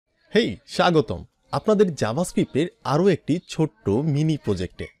হেই স্বাগতম আপনাদের জাভাস্ক্রিপ্টের আরও একটি ছোট্ট মিনি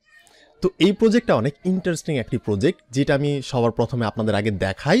প্রজেক্টে। তো এই প্রজেক্টটা অনেক ইন্টারেস্টিং একটি প্রজেক্ট, যেটা আমি সবার প্রথমে আপনাদের আগে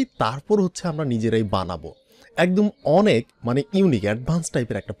দেখাই, তারপর হচ্ছে আমরা নিজেরাই বানাবো। একদম অনেক ইউনিক অ্যাডভান্স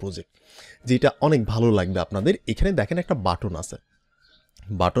টাইপের একটা প্রজেক্ট, যেটা অনেক ভালো লাগবে আপনাদের। এখানে দেখেন একটা বাটন আছে,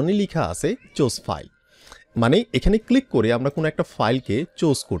 বাটনে লেখা আছে চুজ ফাইল, এখানে ক্লিক করে আমরা কোনো একটা ফাইলকে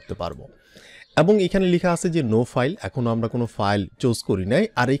চুজ করতে পারবো। এবং এখানে লেখা আছে যে নো ফাইল, এখনো আমরা কোনো ফাইল চুজ করি নাই।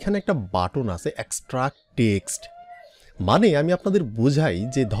 আর এখানে একটা বাটন আছে এক্সট্রাক্ট টেক্সট, আমি আপনাদের বোঝাই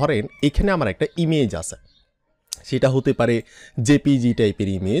যে ধরেন এখানে আমার একটা ইমেজ আছে, সেটা হতে পারে জেপিজি টাইপের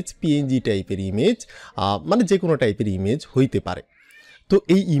ইমেজ, পিএনজি টাইপের ইমেজ, যে কোনো টাইপের ইমেজ হইতে পারে। তো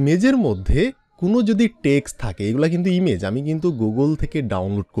এই ইমেজের মধ্যে কোনো যদি টেক্সট থাকে, এগুলো কিন্তু ইমেজ আমি কিন্তু গুগল থেকে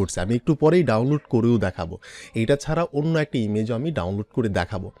ডাউনলোড করছি, আমি একটু পরেই ডাউনলোড করেও দেখাবো। এটা ছাড়া অন্য একটা ইমেজও আমি ডাউনলোড করে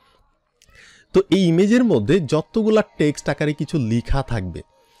দেখাবো। তো এই ইমেজের মধ্যে যতগুলা টেক্সট আকারে কিছু লেখা থাকবে,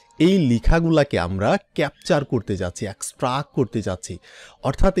 এই লেখাগুলাকে আমরা ক্যাপচার করতে যাচ্ছি, এক্সট্রাক্ট করতে যাচ্ছি।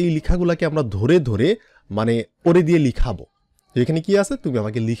 অর্থাৎ এই লেখাগুলাকে আমরা ধরে ধরে ওরে দিয়ে লিখাবো। এখানে কি আছে, তুমি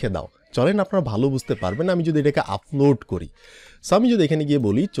আমাকে লিখে দাও। চলেন আপনারা ভালো বুঝতে পারবেন আমি যদি এটাকে আপলোড করি। সো আমি যদি এখানে গিয়ে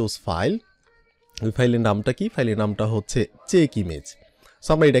বলি চুজ ফাইল, ওই ফাইলের নামটা কি, ফাইলের নামটা হচ্ছে চেক ইমেজ। সো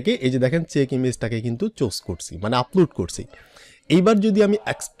আমরা এটাকে এই যে দেখেন চেক ইমেজটাকে কিন্তু চুজ করছি, আপলোড করছি। এইবার যদি আমি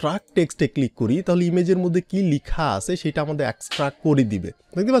এক্সট্রাক্ট টেক্সটে ক্লিক করি, তাহলে ইমেজের মধ্যে কি লেখা আছে সেটা আমাদের এক্সট্রাক্ট করে দিবে।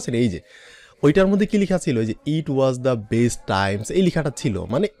 দেখতে পাচ্ছেন এই যে ওইটার মধ্যে কি লেখা ছিল, যে ইট ওয়াজ দ্য বেস্ট টাইমস, এই লেখাটা ছিল,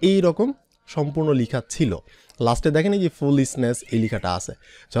 এই রকম সম্পূর্ণ লেখা ছিল। লাস্টে দেখেন এই যে ফুলিশনেস, এই লেখাটা আছে।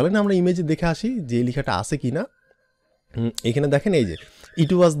 চলেন আমরা ইমেজে দেখে আসি যে এই লেখাটা আছে কি না। এখানে দেখেন এই যে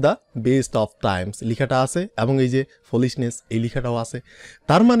ইট was the best of Times লেখাটা আছে, এবং এই যে ফুলিশনেস এই লেখাটাও আছে।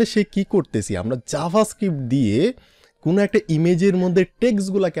 তার সে কি করতেছি, আমরা জাভাস্ক্রিপ্ট দিয়ে কোনো একটা ইমেজের মধ্যে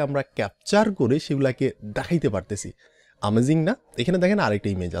টেক্সটগুলোকে আমরা ক্যাপচার করে সেগুলাকে দেখাইতে পারতেছি। অ্যামেজিং না? এখানে দেখেন আরেকটা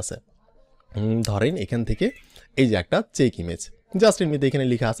ইমেজ আছে, ধরেন এখান থেকে এই যে একটা চেক ইমেজ, জাস্ট এমনিতে এখানে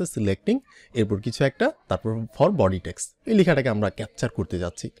লেখা আছে সিলেক্টিং, এরপর কিছু একটা, তারপর ফর বডি টেক্সট, এই লেখাটাকে আমরা ক্যাপচার করতে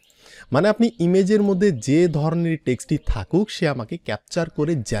যাচ্ছি। আপনি ইমেজের মধ্যে যে ধরনের টেক্সটই থাকুক, সে আমাকে ক্যাপচার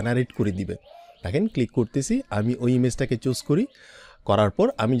করে জেনারেট করে দিবে। দেখেন ক্লিক করতেছি, আমি ওই ইমেজটাকে চুজ করি, করার পর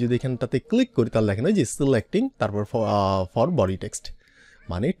আমি যদি এখানটাতে ক্লিক করি, তাহলে দেখেন যে সিলেক্টিং, তারপর ফর বডি টেক্সট,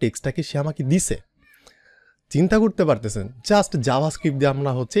 টেক্সটটাকে সে আমাকে দিছে। চিন্তা করতে পারতেছেন, জাস্ট জাভাস্ক্রিপ্ট দিয়ে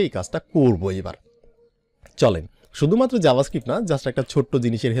আমরা হচ্ছে এই কাজটা করবো। এবার চলেন শুধুমাত্র জাভাস্ক্রিপ্ট না, জাস্ট একটা ছোট্ট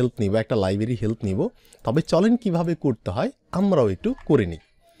জিনিসের হেল্প নিব, একটা লাইব্রেরি হেল্প নিব। তবে চলেন কিভাবে করতে হয় আমরাও একটু করে নিই।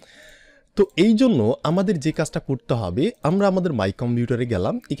 তো এই জন্য আমাদের যে কাজটা করতে হবে, আমরা আমাদের মাই কম্পিউটারে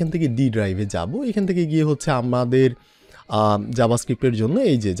গেলাম, এখান থেকে ডি ড্রাইভে যাব, এখান থেকে গিয়ে হচ্ছে আমাদের জাভাস্ক্রিপ্টের জন্য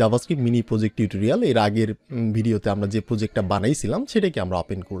এই যে জাভাস্ক্রিপ্ট মিনি প্রজেক্ট টিউটোরিয়াল, এর আগের ভিডিওতে আমরা যে প্রজেক্টটা বানাইছিলাম সেটাকে আমরা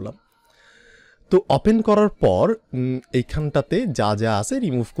ওপেন করলাম। তো ওপেন করার পর এইখানটাতে যা যা আছে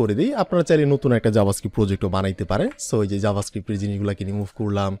রিমুভ করে দিই। আপনারা চাইলে নতুন একটা জাভাস্ক্রিপ্ট প্রজেক্টও বানাইতে পারেন। সো এই যে জাভাস্ক্রিপ্টের জিনিসগুলোকে রিমুভ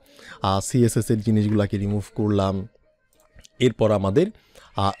করলাম, সিএসএস এর জিনিসগুলোকে রিমুভ করলাম। এরপর আমাদের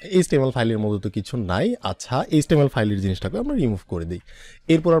HTML ফাইলের মতো তো কিছু নাই, আচ্ছা HTML ফাইলের জিনিসটাকে আমরা রিমুভ করে দিই।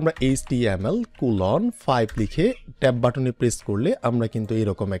 এরপর আমরা HTML:5 লিখে ট্যাব বাটনে প্রেস করলে আমরা কিন্তু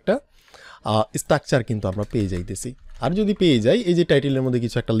এরকম একটা স্ট্রাকচার কিন্তু আমরা পেয়ে যাইতেছি। আর যদি পেয়ে যাই, এই যে টাইটেলের মধ্যে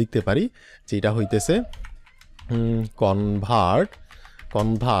কিছু একটা লিখতে পারি, যেটা হইতেছে convert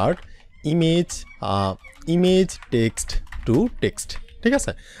image text to text. ঠিক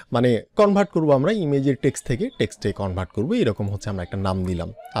আছে, কনভার্ট করব আমরা ইমেজের টেক্সট থেকে টেক্সটে কনভার্ট করব, এরকম হচ্ছে আমরা একটা নাম দিলাম।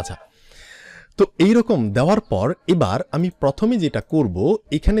 আচ্ছা, তো এইরকম দেওয়ার পর এবার আমি প্রথমে যেটা করব,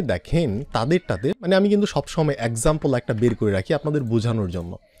 এখানে দেখেন তাদেরটাতে আমি কিন্তু সবসময় এক্সাম্পল একটা বের করে রাখি আপনাদের বোঝানোর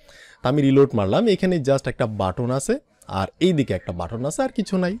জন্য। তা আমি রিলোড মারলাম, এখানে জাস্ট একটা বাটন আছে, আর এই দিকে একটা বাটন আছে, আর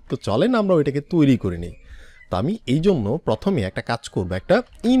কিছু নাই। তো চলেন আমরা ওইটাকে তৈরি করে নিই। তো আমি এই জন্য প্রথমে একটা কাজ করব, একটা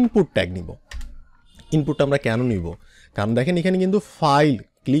ইনপুট ট্যাগ নিব। ইনপুটটা আমরা কেন নিব, কারণ দেখেন এখানে কিন্তু ফাইল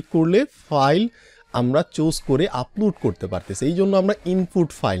ক্লিক করলে ফাইল আমরা চুজ করে আপলোড করতে পারতেছি, এই জন্য আমরা ইনপুট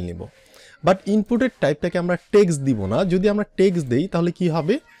ফাইল নিব। বাট ইনপুটের টাইপটাকে আমরা টেক্সট দিব না। যদি আমরা টেক্সট দেই তাহলে কি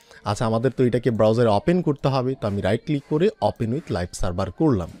হবে, আচ্ছা আমাদের তো এটাকে ব্রাউজারে ওপেন করতে হবে। তো আমি রাইট ক্লিক করে ওপেন উইথ লাইভ সার্ভার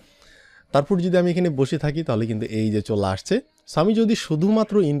করলাম। তারপর যদি আমি এখানে বসে থাকি, তাহলে কিন্তু এই যে চলে আসছে। সো আমি যদি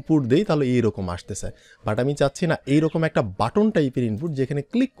শুধুমাত্র ইনপুট দেই, তাহলে এইরকম আসতেছে। বাট আমি চাচ্ছি না, এইরকম একটা বাটন টাইপের ইনপুট, যেখানে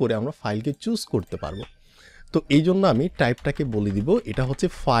ক্লিক করে আমরা ফাইলকে চুজ করতে পারবো। তো এই জন্য আমি টাইপটাকে বলে দিব, এটা হচ্ছে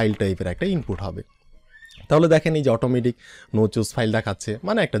ফাইল টাইপের একটা ইনপুট হবে। তাহলে দেখেন এই যে অটোমেটিক নো চুজ ফাইল দেখাচ্ছে,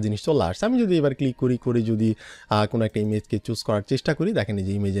 একটা জিনিস চলে আসছে। আমি যদি এবার ক্লিক করে যদি কোনো একটা ইমেজকে চুজ করার চেষ্টা করি, দেখেন এই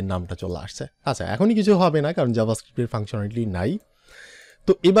যে ইমেজের নামটা চলে আসছে। আচ্ছা, এখনই কিছু হবে না, কারণ জাভাস্ক্রিপ্টের ফাংশনালিটি নাই।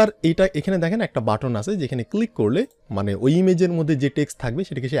 তো এবার এখানে দেখেন একটা বাটন আছে, যেখানে ক্লিক করলে ওই ইমেজের মধ্যে যে টেক্সট থাকবে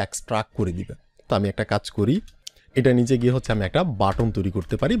সেটাকে সে এক্সট্রাক্ট করে দিবে। তো আমি একটা কাজ করি, এটা নিচে গিয়ে হচ্ছে আমি একটা বাটন তৈরি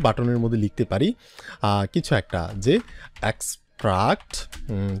করতে পারি, বাটনের মধ্যে লিখতে পারি কিছু একটা যে এক্সট্রাক্ট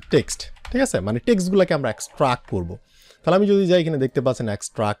টেক্সট, ঠিক আছে, মানে টেক্সটগুলোকে আমরা এক্সট্রাক্ট করব। তাহলে আমি যদি যাই এখানে দেখতে পাচ্ছেন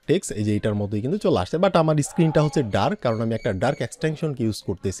এক্সট্রাক্ট টেক্সট, এই যে এটার মধ্যেই কিন্তু চলে আসছে, বাট আমার স্ক্রিনটা হচ্ছে ডার্ক, কারণ আমি একটা ডার্ক এক্সটেনশনকে ইউজ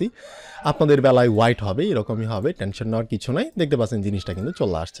করতেছি। আপনাদের বেলায় হোয়াইট হবে, এরকমই হবে, টেনশন নেওয়ার কিছু নাই। দেখতে পাচ্ছেন জিনিসটা কিন্তু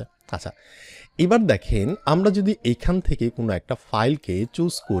চলে আসছে। আচ্ছা, এবার দেখেন আমরা যদি এইখান থেকে কোনো একটা ফাইলকে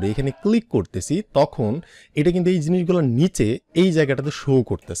চুজ করে এখানে ক্লিক করতেছি, তখন এটা কিন্তু এই জিনিসগুলোর নিচে এই জায়গাটাতে শো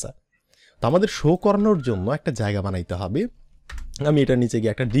করতেছে। তো আমাদের শো করানোর জন্য একটা জায়গা বানাইতে হবে। আমি এটার নিচে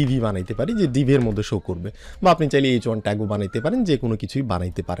গিয়ে একটা ডিভি বানাইতে পারি, যে ডিভির মধ্যে শো করবে, বা আপনি চাইলে H1 ট্যাগও বানাইতে পারেন, যে কোনো কিছুই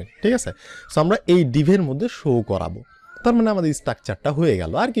বানাইতে পারেন, ঠিক আছে। সো আমরা এই ডিভের মধ্যে শো করাবো, তার মানে আমাদের স্ট্রাকচারটা হয়ে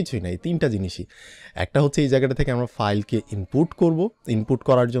গেল, আর কিছুই নাই, তিনটা জিনিসই। একটা হচ্ছে এই জায়গাটা থেকে আমরা ফাইলকে ইনপুট করব, ইনপুট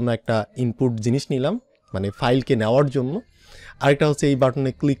করার জন্য একটা ইনপুট জিনিস নিলাম, মানে ফাইলকে নেওয়ার জন্য। আরেকটা হচ্ছে এই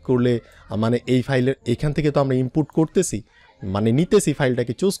বাটনে ক্লিক করলে মানে এই ফাইলের এখান থেকে তো আমরা ইনপুট করতেছি, মানে নিতেছি,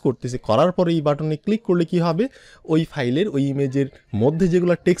 ফাইলটাকে চুজ করতেছি, করার পরে এই বাটনে ক্লিক করলে কি হবে, ওই ফাইলের ওই ইমেজের মধ্যে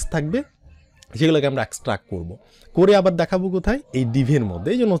যেগুলো টেক্সট থাকবে সেগুলোকে আমরা এক্সট্রাক্ট করব, করে আবার দেখাবো কোথায়, এই ডিভের মধ্যে।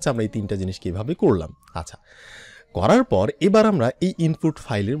 এই জন্য হচ্ছে আমরা এই তিনটা জিনিস কীভাবে করলাম। আচ্ছা, করার পর এবার আমরা এই ইনপুট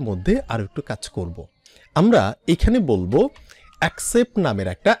ফাইলের মধ্যে আরও একটু কাজ করব। আমরা এখানে বলবো অ্যাকসেপ্ট নামের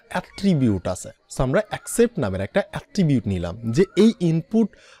একটা অ্যাট্রিবিউট আছে। সো আমরা অ্যাকসেপ্ট নামের একটা অ্যাট্রিবিউট নিলাম, যে এই ইনপুট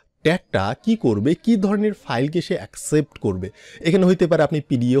ট্যাগটা কি করবে, কি ধরনের ফাইলকে সে অ্যাকসেপ্ট করবে। এখানে হইতে পারে আপনি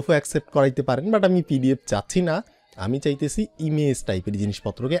পিডিএফও অ্যাকসেপ্ট করাইতে পারেন, বাট আমি পিডিএফ চাচ্ছি না, আমি চাইতেছি ইমেজ টাইপের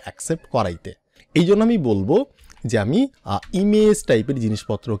জিনিসপত্রকে অ্যাকসেপ্ট করাইতে। এই জন্য আমি বলবো যে আমি ইমেজ টাইপের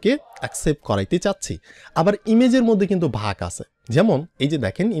জিনিসপত্রকে অ্যাকসেপ্ট করাইতে চাচ্ছি। আবার ইমেজের মধ্যে কিন্তু ভাগ আছে, যেমন এই যে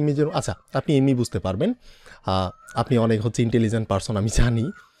দেখেন ইমেজের, আচ্ছা আপনি এমনি বুঝতে পারবেন, আপনি অনেক হচ্ছে ইন্টেলিজেন্ট পারসন আমি জানি।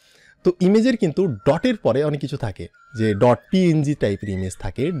 তো ইমেজের কিন্তু ডটের পরে অনেক কিছু থাকে, যে ডট পিএনজি টাইপের ইমেজ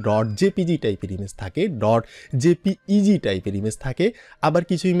থাকে, ডট জেপিজি টাইপের ইমেজ থাকে, ডট জেপিইজি টাইপের ইমেজ থাকে, আবার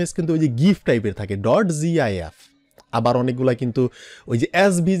কিছু ইমেজ কিন্তু ওই যে গিফ টাইপের থাকে, ডট জিআইএফ, আবার অনেকগুলা কিন্তু ওই যে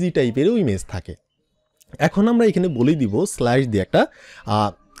এসভিজি টাইপেরও ইমেজ থাকে। এখন আমরা এখানে বলে দিব স্ল্যাশ দিয়ে একটা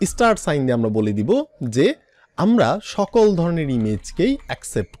স্টার্ট সাইন দিয়ে আমরা বলে দিব যে আমরা সকল ধরনের ইমেজকেই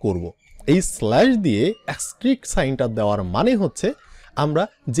অ্যাকসেপ্ট করব। এই স্ল্যাশ দিয়ে অ্যাস্ট্রিক্ট সাইনটা দেওয়ার মানে হচ্ছে আমরা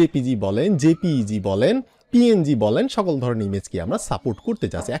জেপিজি বলেন, জেপিইজি বলেন, পিএনজি বলেন, সকল ধরনের ইমেজকে আমরা সাপোর্ট করতে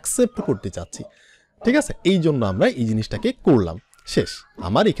চাচ্ছি, অ্যাকসেপ্ট করতে চাচ্ছি, ঠিক আছে। এই জন্য আমরা এই জিনিসটাকে করলাম, শেষ,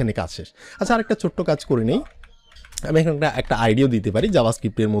 আমার এখানে কাজ শেষ। আচ্ছা, আরেকটা ছোট্ট কাজ করে নেই, আমি এখানে একটা আইডিয়া দিতে পারি,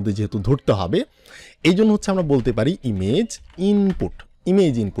 জাভাস্ক্রিপ্টের মধ্যে যেহেতু ধরতে হবে, এই জন্য হচ্ছে আমরা বলতে পারি ইমেজ ইনপুট।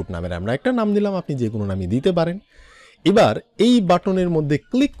 ইমেজ ইনপুট নামের আমরা একটা নাম দিলাম, আপনি যে কোনো নামই দিতে পারেন। এবার এই বাটনের মধ্যে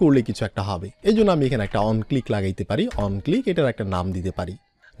ক্লিক করলে কিছু একটা হবে, এই জন্য আমি এখানে একটা অন ক্লিক লাগাইতে পারি, অন ক্লিক, এটার একটা নাম দিতে পারি,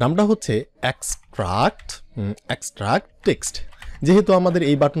 নামটা হচ্ছে এক্সট্রাক্ট টেক্সট। যেহেতু আমাদের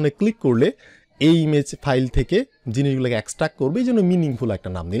এই বাটনে ক্লিক করলে এই ইমেজ ফাইল থেকে জিনিসগুলোকে এক্সট্রাক্ট করবে, এই জন্য মিনিংফুল একটা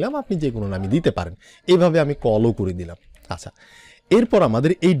নাম দিলাম, আপনি যে কোনো নামই দিতে পারেন। এইভাবে আমি কলও করে দিলাম। আচ্ছা, এরপর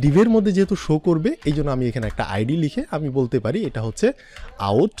আমাদের এই ডিভের মধ্যে যেহেতু শো করবে, এই জন্য আমি এখানে একটা আইডি লিখে আমি বলতে পারি এটা হচ্ছে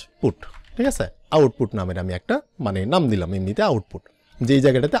আউটপুট, ঠিক আছে। আউটপুট নামের আমি একটা মানে নাম দিলাম, এমনিতে আউটপুট, যেই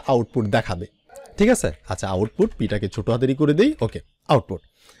জায়গাটাতে আউটপুট দেখাবে, ঠিক আছে। আচ্ছা, আউটপুট, পিটাকে ছোটো হাতেরই করে দেই, ওকে, আউটপুট।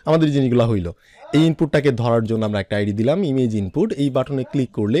 আমাদের জিনিসগুলো হইল, এই ইনপুটটাকে ধরার জন্য আমরা একটা আইডি দিলাম, ইমেজ ইনপুট। এই বাটনে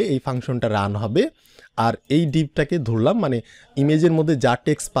ক্লিক করলে এই ফাংশনটা রান হবে, আর এই ডিভটাকে ধরলাম, মানে ইমেজের মধ্যে যা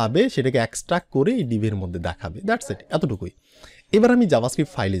টেক্সট পাবে সেটাকে এক্সট্রাক্ট করে এই ডিভের মধ্যে দেখাবে, দ্যাটস ইট, এতটুকুই। এবার আমি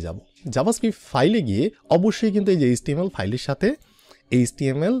জাভাস্ক্রিপ্ট ফাইলে যাব। জাভাস্ক্রিপ্ট ফাইলে গিয়ে অবশ্যই কিন্তু এই যে HTML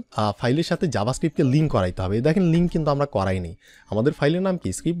ফাইলের সাথে জাভাস্ক্রিপ্টকে লিঙ্ক করাইতে হবে। দেখেন লিঙ্ক কিন্তু আমরা করাইনি, আমাদের ফাইলের নাম কি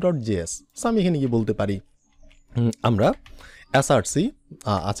script.js। সো আমি এখানে গিয়ে বলতে পারি আমরা src,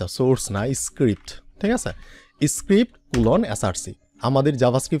 আচ্ছা সোর্স না, স্ক্রিপ্ট, ঠিক আছে, script::src, আমাদের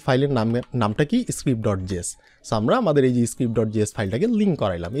জাভাস্ক্রিপ্ট ফাইলের নামটা কি script.js। সো আমরা আমাদের এই যে script.js ফাইলটাকে লিঙ্ক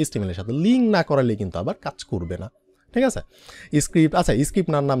করাইলাম HTML এর সাথে। লিঙ্ক না করালে কিন্তু আবার কাজ করবে না, ঠিক আছে। স্ক্রিপ্ট, আচ্ছা স্ক্রিপ্ট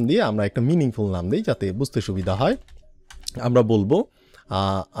নাম দিয়ে আমরা একটা মিনিংফুল নাম দিই যাতে বুঝতে সুবিধা হয়। আমরা বলবো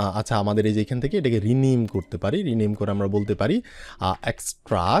আচ্ছা আমাদের এই যে এখান থেকে এটাকে রিনেম করতে পারি, রিনেম করে আমরা বলতে পারি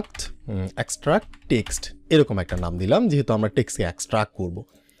এক্সট্রাক্ট টেক্সট, এরকম একটা নাম দিলাম, যেহেতু আমরা টেক্সটকে এক্সট্রাক্ট করব,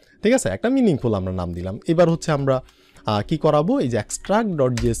 ঠিক আছে, একটা মিনিংফুল আমরা নাম দিলাম। এবার হচ্ছে আমরা কি করাবো, এই যে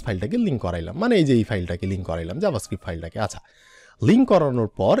extract.js ফাইলটাকে লিঙ্ক করাইলাম, মানে এই যে এই ফাইলটাকে লিঙ্ক করাইলাম, জাভাস্ক্রিপ্ট ফাইলটাকে। আচ্ছা, লিঙ্ক করানোর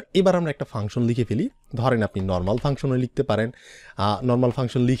পর এবার আমরা একটা ফাংশন লিখে ফেলি। ধরেন আপনি নর্মাল ফাংশনও লিখতে পারেন, নর্মাল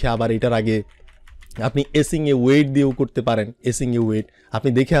ফাংশন লিখে আবার এটার আগে আপনি এসিং এ ওয়েট দিয়েও করতে পারেন। এসিং এ ওয়েট আপনি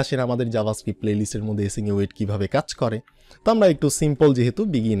দেখে আসেন আমাদের জাভাস্ক্রিপ্ট প্লেলিস্টের মধ্যে এসিং এ ওয়েট কীভাবে কাজ করে। তো আমরা একটু সিম্পল, যেহেতু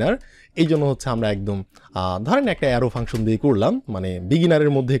বিগিনার, এই জন্য হচ্ছে আমরা একদম ধরেন একটা অ্যারো ফাংশন দিয়ে করলাম, মানে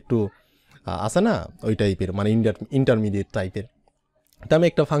বিগিনারের মধ্যে একটু আছে না ওই টাইপের, মানে ইন্টারমিডিয়েট টাইপের। তো আমি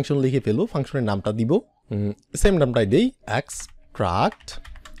একটা ফাংশন লিখে ফেলবো, ফাংশনের নামটা দিব সেম নামটাই দিই এক্সট্রাক্ট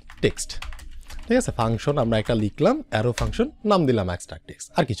টেক্সট, ঠিক আছে। ফাংশন আমরা একটা লিখলাম, অ্যারো ফাংশন, নাম দিলাম এক্সট্রাক্ট টেক্সট,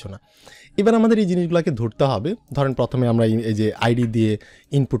 আর কিছু না। এবার আমাদের এই জিনিসগুলোকে ধরতে হবে। ধরেন প্রথমে আমরা এই যে আইডি দিয়ে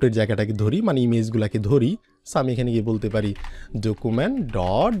ইনপুটের জায়গাটাকে ধরি, মানে ইমেজগুলোকে ধরি। সো আমি এখানে গিয়ে বলতে পারি document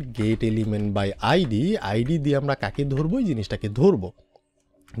dot gate element by ID, ID দিয়ে আমরা কাকে ধরবো, এই জিনিসটাকে ধরবো।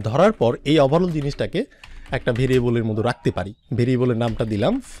 ধরার পর এই ওভারঅল জিনিসটাকে একটা ভেরিয়েবলের মধ্যে রাখতে পারি। ভেরিয়েবলের নামটা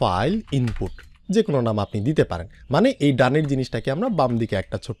দিলাম ফাইল ইনপুট, যে কোনো নাম আপনি দিতে পারেন। মানে এই ডানের জিনিসটাকে আমরা বাম দিকে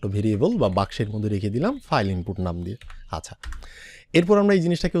একটা ছোট্ট ভেরিয়েবল বা বাক্সের মধ্যে রেখে দিলাম ফাইল ইনপুট নাম দিয়ে। আচ্ছা, এরপর আমরা এই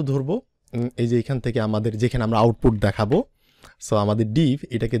জিনিসটাকেও ধরবো। এই যে এখান থেকে আমাদের যেখানে আমরা আউটপুট দেখাবো, সো আমাদের ডিভ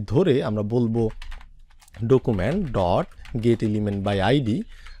এটাকে ধরে আমরা বলবো document dot gate element by ID,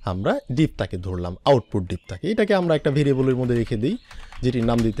 আমরা ডিভটাকে ধরলাম, আউটপুট ডিভটাকে। এটাকে আমরা একটা ভেরিয়েবলের মধ্যে রেখে দিই, যেটির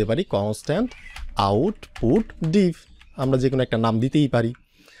নাম দিতে পারি কনস্ট্যান্ট আউটপুট ডিভ। আমরা যে কোনো একটা নাম দিতেই পারি।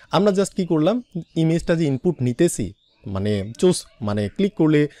 আমরা জাস্ট কি করলাম, ইমেজটা যে ইনপুট নিতেছি, মানে ক্লিক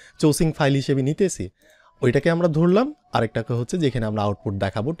করলে চোসিং ফাইল হিসেবে নিতেছি, ওইটাকে আমরা ধরলাম। আরেকটাকে হচ্ছে যেখানে আমরা আউটপুট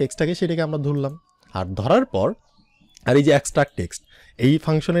দেখাবো টেক্সটটাকে, সেটাকে আমরা ধরলাম। আর ধরার পর আর এই যে এক্সট্রাক্ট টেক্সট, এই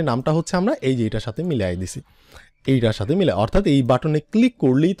ফাংশনের নামটা হচ্ছে আমরা এই যে এটার সাথে মিলাই দিছি, এইটার সাথে মিলে, অর্থাৎ এই বাটনে ক্লিক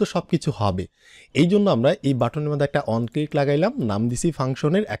করলেই তো সব কিছু হবে। এই জন্য আমরা এই বাটনের মধ্যে একটা অন ক্লিক লাগাইলাম, নাম দিছি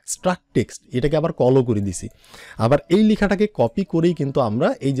ফাংশনের এক্সট্রাক্ট টেক্সট, এটাকে আবার কলও করে দিছি। আবার এই লেখাটাকে কপি করেই কিন্তু আমরা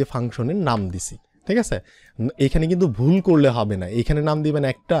এই যে ফাংশনের নাম দিছি, ঠিক আছে। এখানে কিন্তু ভুল করলে হবে না, এখানে নাম দিবেন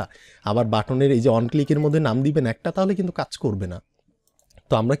একটা, আবার বাটনের এই যে অন ক্লিকের মধ্যে নাম দিবেন একটা, তাহলে কিন্তু কাজ করবে না।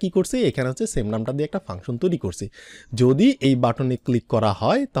 তো আমরা কি করছি, এখানে হচ্ছে সেম নামটা দিয়ে একটা ফাংশন তৈরি করছি। যদি এই বাটনে ক্লিক করা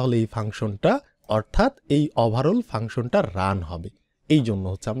হয় তাহলে এই ফাংশনটা, অর্থাৎ এই ওভারঅল ফাংশনটা রান হবে। এই জন্য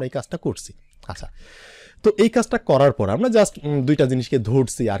হচ্ছে আমরা এই কাজটা করছি। আচ্ছা, তো এই কাজটা করার পর আমরা জাস্ট দুইটা জিনিসকে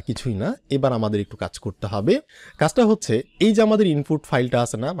ধরছি, আর কিছুই না। এবার আমাদের একটু কাজ করতে হবে। কাজটা হচ্ছে এই যে আমাদের ইনপুট ফাইলটা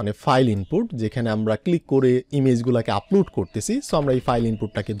আছে না, মানে ফাইল ইনপুট, যেখানে আমরা ক্লিক করে ইমেজগুলোকে আপলোড করতেছি। সো আমরা এই ফাইল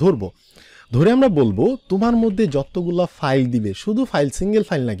ইনপুটটাকে ধরবো, ধরে আমরা বলবো তোমার মধ্যে যতগুলো ফাইল দিবে, শুধু ফাইল, সিঙ্গেল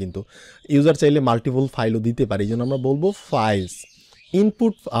ফাইল না, কিন্তু ইউজার চাইলে মাল্টিপল ফাইলও দিতে পারে। এই জন্য আমরা বলবো ফাইলস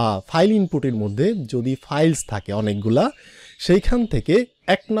ইনপুট। ফাইল ইনপুটের মধ্যে যদি ফাইলস থাকে অনেকগুলা, সেইখান থেকে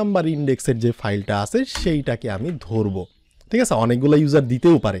 1 নাম্বার ইন্ডেক্সের যে ফাইলটা আছে সেইটাকে আমি ধরবো, ঠিক আছে। অনেকগুলো ইউজার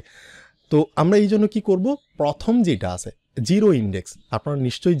দিতেও পারে। তো আমরা এই জন্য কি করব, প্রথম যেটা আছে জিরো ইন্ডেক্স, আপনারা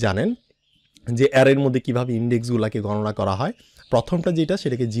নিশ্চয়ই জানেন যে অ্যারের মধ্যে কিভাবে ইন্ডেক্সগুলোকে গণনা করা হয়। প্রথমটা যেটা,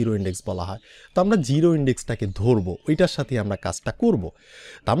 সেটাকে জিরো ইন্ডেক্স বলা হয়। তো আমরা জিরো ইন্ডেক্সটাকে ধরবো, ওইটার সাথে আমরা কাজটা করব।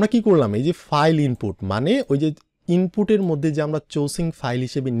 তো আমরা কি করলাম, এই যে ফাইল ইনপুট, মানে ওই যে ইনপুটের মধ্যে যে আমরা চোসিং ফাইল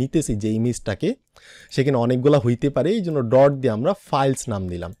হিসেবে নিতেছি যে ইমেজটাকে, সেখানে অনেকগুলো হইতে পারে, এই জন্য ডট দিয়ে আমরা ফাইলস নাম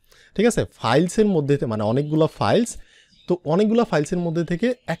দিলাম, ঠিক আছে। ফাইলসের মধ্যে মানে অনেকগুলো ফাইলস, তো অনেকগুলো ফাইলসের মধ্যে থেকে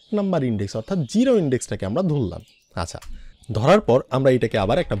 1 নাম্বার ইন্ডেক্স অর্থাৎ জিরো ইন্ডেক্সটাকে আমরা ধরলাম। আচ্ছা, ধরার পর আমরা এটাকে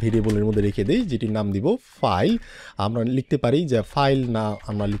আবার একটা ভেরিয়েবলের মধ্যে রেখে দিই, যেটির নাম দিব ফাইল। আমরা লিখতে পারি যে ফাইল না,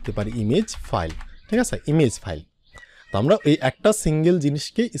 আমরা লিখতে পারি ইমেজ ফাইল, ঠিক আছে, ইমেজ ফাইল। তো আমরা এই একটা সিঙ্গেল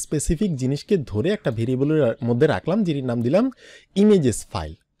জিনিসকে, স্পেসিফিক জিনিসকে ধরে একটা ভেরিয়েবলের মধ্যে রাখলাম, যেটির নাম দিলাম ইমেজেস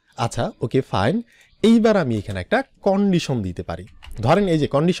ফাইল। আচ্ছা, ওকে ফাইন। এইবার আমি এখানে একটা কন্ডিশন দিতে পারি। ধরেন এই যে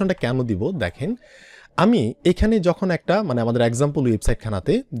কন্ডিশনটা কেন দিব, দেখেন আমি এখানে যখন একটা, মানে আমাদের এক্সাম্পল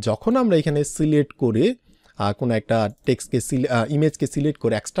ওয়েবসাইটখানাতে যখন আমরা এখানে সিলেক্ট করে কোনো একটা টেক্সটকে ইমেজকে সিলেক্ট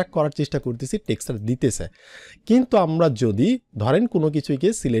করে এক্সট্রাক্ট করার চেষ্টা করতেছি, টেক্সটটা দিতেছে। কিন্তু আমরা যদি ধরেন কোনো কিছুকে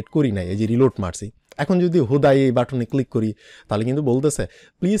সিলেক্ট করি নাই, এই যে রিলোড মারছি, এখন যদি হুদাই এই বাটনে ক্লিক করি, তাহলে কিন্তু বলতেছে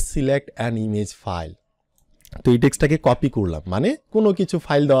please select an image file. তো এই টেক্সটটাকে কপি করলাম, মানে কোনো কিছু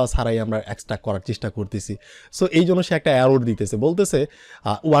ফাইল দেওয়া ছাড়াই আমরা এক্সট্রাক্ট করার চেষ্টা করতেছি। সো এই জন্য সে একটা এরর দিতেছে, বলতেছে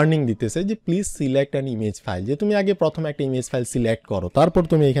ওয়ার্নিং দিতেছে যে please select an image file, যে তুমি আগে প্রথমে একটা ইমেজ ফাইল সিলেক্ট করো, তারপর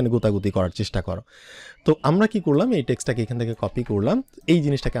তুমি এখানে গোতাগুতি করার চেষ্টা করো। তো আমরা কি করলাম, এই টেক্সটটাকে এখান থেকে কপি করলাম, এই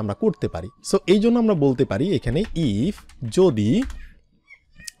জিনিসটাকে আমরা করতে পারি। সো এই জন্য আমরা বলতে পারি এখানে ইফ, যদি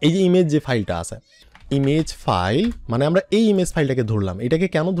এই যে ইমেজ যে ফাইলটা আছে, ইমেজ ফাইল, মানে আমরা এই ইমেজ ফাইলটাকে ধরলাম। এটাকে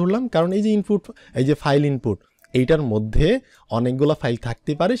কেন ধরলাম, কারণ এই যে ইনপুট, এই যে ফাইল ইনপুট, এইটার মধ্যে অনেকগুলো ফাইল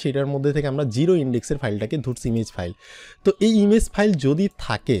থাকতে পারে, সেটার মধ্যে থেকে আমরা জিরো ইন্ডেক্সের ফাইলটাকে ধরছি, ইমেজ ফাইল। তো এই ইমেজ ফাইল যদি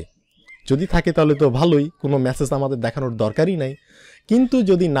থাকে তাহলে তো ভালোই, কোনো মেসেজ আমাদের দেখানোর দরকারই নাই। কিন্তু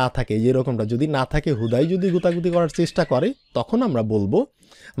যদি না থাকে, যেরকমটা যদি না থাকে, হুদাই যদি গুতাগুতি করার চেষ্টা করে, তখন আমরা বলবো,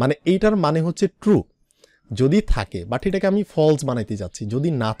 মানে এইটার মানে হচ্ছে ট্রু যদি থাকে, বাট এটাকে আমি ফলস বানাইতে যাচ্ছি যদি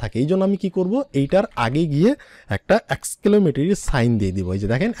না থাকে। এই জন্য আমি কি করব, এইটার আগে গিয়ে একটা এক্সক্লেমেটরি সাইন দিয়ে দিব। এই যে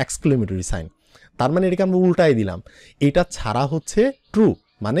দেখেন এক্সক্লেমেটরি সাইন, তার মানে এটাকে আমরা উল্টাই দিলাম। এটা ছাড়া হচ্ছে ট্রু,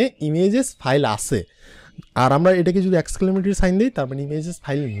 মানে ইমেজেস ফাইল আছে। আর আমরা এটাকে যদি এক্সক্লেমেটরি সাইন দিই, তার মানে ইমেজেস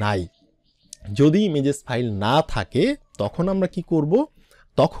ফাইল নাই। যদি ইমেজেস ফাইল না থাকে, তখন আমরা কি করব,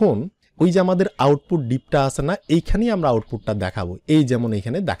 তখন ওই যে আমাদের আউটপুট ডিপটা আছে না, এইখানেই আমরা আউটপুটটা দেখাবো, এই যেমন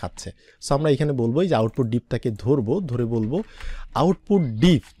এখানে দেখাচ্ছে। সো আমরা এখানে বলবো এই যে আউটপুট ডিপটাকে ধরে বলবো আউটপুট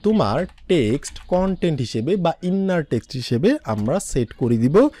ডিপ তোমার টেক্সট কন্টেন্ট হিসেবে বা ইনার টেক্সট হিসেবে আমরা সেট করে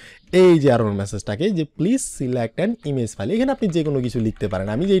দিব এই যে এরর মেসেজটাকে, যে please select an image file. এখানে আপনি যে কোনো কিছু লিখতে পারেন,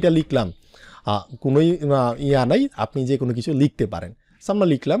 আমি যেটা লিখলাম কোনোই নাই, আপনি যে কোনো কিছু লিখতে পারেন। সো আমরা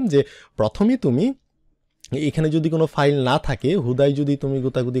লিখলাম যে প্রথমে তুমি এখানে যদি কোনো ফাইল না থাকে, হুদাই যদি তুমি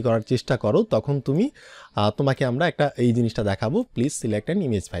গোতাগুতি করার চেষ্টা করো, তখন তোমাকে আমরা একটা এই জিনিসটা দেখাবো, please select an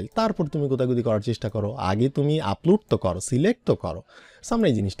image file. তারপর তুমি গোতাগুতি করার চেষ্টা করো, আগে তুমি আপলোড তো করো, সিলেক্ট তো করো। সো আমরা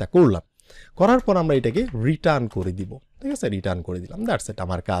এই জিনিসটা করলাম, করার পর আমরা এটাকে রিটার্ন করে দিব। ঠিক আছে, রিটার্ন করে দিলাম, দ্যাটস ইট,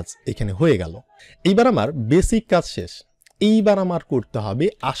 আমার কাজ এখানে হয়ে গেল। এইবার আমার বেসিক কাজ শেষ। এইবার আমার করতে হবে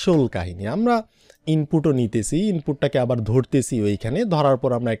আসল কাহিনী। আমরা ইনপুটও নিতেছি, ইনপুটটাকে আবার ধরতেছি ওইখানে, ধরার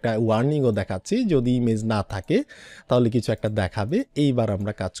পর আমরা একটা ওয়ার্নিংও দেখাচ্ছি, যদি ইমেজ না থাকে তাহলে কিছু একটা দেখাবে। এইবার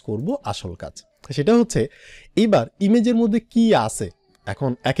আমরা কাজ করব আসল কাজ, সেটা হচ্ছে এইবার ইমেজের মধ্যে কি আছে।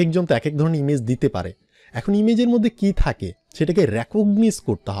 এখন এক একজন তো এক এক ধরনের ইমেজ দিতে পারে, এখন ইমেজের মধ্যে কি থাকে সেটাকে রেকগনাইজ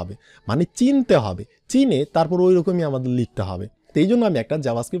করতে হবে, মানে চিনতে হবে, চিনে তারপর ওই রকমই আমাদের লিখতে হবে। তো এই জন্য আমি একটা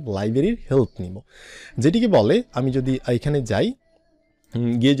জাভাস্ক্রিপ্ট লাইব্রেরির হেল্প নিব, যেটিকে বলে, আমি যদি এখানে যাই,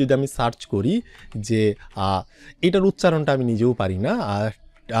 গিয়ে যদি আমি সার্চ করি যে এটার উচ্চারণটা আমি নিজেও পারি না, আর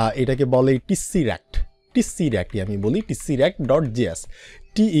এটাকে বলে টিসির্যাক্ট, আমি বলি tesseract.js,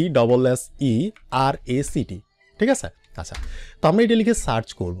 TESSERACT, ঠিক আছে। আচ্ছা, তো আমরা এটা লিখে সার্চ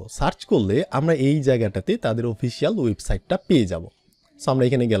করব, সার্চ করলে আমরা এই জায়গাটাতে তাদের অফিসিয়াল ওয়েবসাইটটা পেয়ে যাব। সো আমরা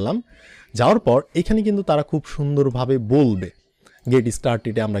এখানে গেলাম, যাওয়ার পর এখানে কিন্তু তারা খুব সুন্দরভাবে বলবে। গেট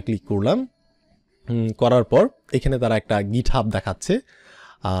স্টার্টেডে আমরা ক্লিক করলাম, করার পর এখানে তারা একটা গিটহাব দেখাচ্ছে।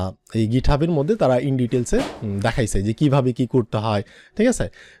 এই গিটহাবের মধ্যে তারা ইন ডিটেলসে দেখাইছে যে কিভাবে কি করতে হয়, ঠিক আছে।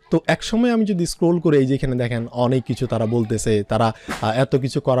 তো এক সময় আমি যদি স্ক্রোল করে এই যে এখানে দেখেন অনেক কিছু তারা বলতেছে, তারা এত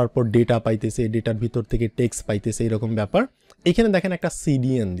কিছু করার পর ডেটা পাইতেছে, ডেটার ভিতর থেকে টেক্সট পাইতেছে, এরকম ব্যাপার। এখানে দেখেন একটা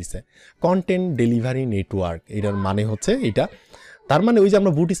CDN দিছে, কন্টেন্ট ডেলিভারি নেটওয়ার্ক। এটার মানে হচ্ছে এটা, তার মানে ওই যে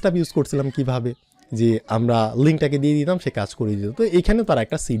আমরা বুটস্ট্র্যাপ ইউজ করছিলাম কিভাবে, যে আমরা লিঙ্কটাকে দিয়ে দিতাম, সে কাজ করে দিত। তো এখানে তারা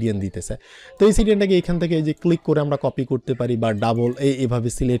একটা CDN দিতেছে। তো এই CDNটাকে এখান থেকে এই যে ক্লিক করে আমরা কপি করতে পারি, বা ডাবল এভাবে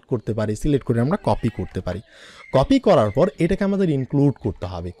সিলেক্ট করতে পারি, সিলেক্ট করে আমরা কপি করতে পারি। কপি করার পর এটাকে আমাদের ইনক্লুড করতে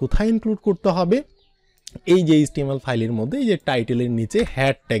হবে। কোথায় ইনক্লুড করতে হবে? এই যে HTML ফাইলের মধ্যে, এই যে টাইটেলের নিচে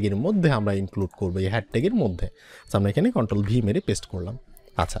হ্যাড ট্যাগের মধ্যে আমরা ইনক্লুড করবো, এই হ্যাড ট্যাগের মধ্যে। আমরা এখানে Ctrl V মেরে পেস্ট করলাম।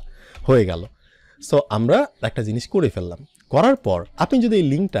 আচ্ছা, হয়ে গেল। সো আমরা একটা জিনিস করে ফেললাম। করার পর আপনি যদি এই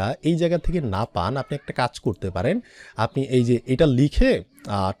লিঙ্কটা এই জায়গা থেকে না পান, আপনি একটা কাজ করতে পারেন। আপনি এই যে এটা লিখে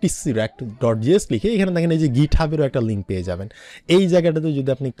tesseract.js লিখে এখানে দেখেন এই যে গিটহাবেরও একটা লিঙ্ক পেয়ে যাবেন। এই জায়গাটাতে যদি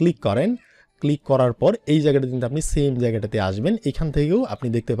আপনি ক্লিক করেন, ক্লিক করার পর এই জায়গাটা কিন্তু আপনি সেম জায়গাটাতে আসবেন। এখান থেকেও আপনি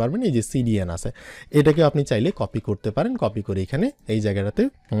দেখতে পারবেন এই যে CDN আছে, এটাকেও আপনি চাইলে কপি করতে পারেন, কপি করে এখানে এই জায়গাটাতে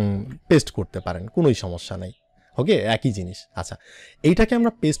পেস্ট করতে পারেন, কোনোই সমস্যা নাই। ওকে, একই জিনিস। আচ্ছা, এইটাকে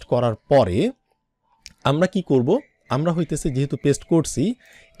আমরা পেস্ট করার পরে আমরা কি করব, আমরা হইতেছে যেহেতু পেস্ট করছি,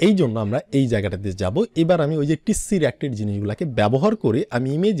 এই জন্য আমরা এই জায়গাটাতে যাব। এবার আমি ওই যে টিসির্যাক্টের জিনিসগুলোকে ব্যবহার করে আমি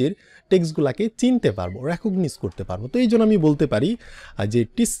ইমেজের টেক্সটগুলোকে চিনতে পারবো, রেকগনাইজ করতে পারবো। তো এই জন্য আমি বলতে পারি যে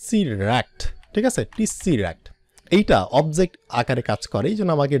Tesseract, ঠিক আছে, Tesseract এইটা অবজেক্ট আকারে কাজ করে, এই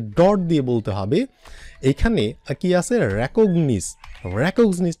জন্য আমাকে ডট দিয়ে বলতে হবে এখানে কি আছে,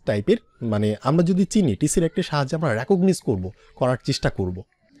 রেকগনাইজ টাইপের, মানে আমরা যদি চিনি Tesseract-এর সাহায্যে আমরা রেকগনাইজ করার চেষ্টা করব।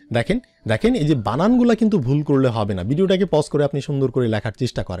 দেখেন এই যে বানানগুলা কিন্তু ভুল করলে হবে না। ভিডিওটাকে পজ করে আপনি সুন্দর করে লেখার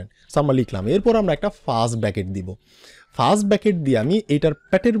চেষ্টা করেন। সো আমরা লিখলাম, এরপর আমরা একটা ফার্স্ট ব্র্যাকেট দিব। ফার্স্ট ব্র্যাকেট দিয়ে আমি এটার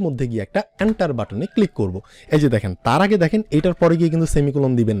প্যাটের মধ্যে গিয়ে একটা এন্টার বাটনে ক্লিক করব। এই যে দেখেন, তার আগে দেখেন এটার পরে গিয়ে কিন্তু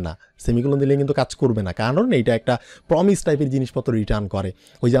সেমিকোলন দিবেন না, সেমিকোলন দিলে কিন্তু কাজ করবে না, কারণ এটা একটা প্রমিস টাইপের জিনিসপত্র রিটার্ন করে।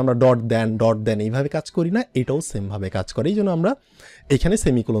 ওই যে আমরা ডট দেন এইভাবে কাজ করি না, এটাও সেমভাবে কাজ করে। এই জন্য আমরা এখানে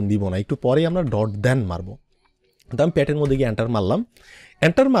সেমিকোলন দিব না, একটু পরে আমরা ডট দেন মারবো। তো আমি প্যাটের মধ্যে গিয়ে এন্টার মারলাম।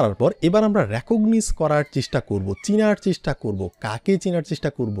 এন্টার মারার পর এবার আমরা রেকগনাইজ করার চেষ্টা করব, চিনার চেষ্টা করব। কাকে চিনার চেষ্টা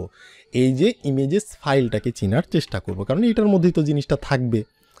করব? এই যে ইমেজেস ফাইলটাকে চিনার চেষ্টা করব, কারণ এটার মধ্যেই তো জিনিসটা থাকবে।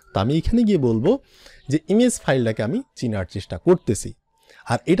 তো আমি এখানে গিয়ে বলবো যে ইমেজ ফাইলটাকে আমি চিনার চেষ্টা করতেছি।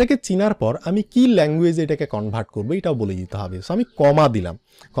 আর এটাকে চিনার পর আমি কি ল্যাঙ্গুয়েজে এটাকে কনভার্ট করবো এটাও বলে দিতে হবে। সো আমি কমা দিলাম,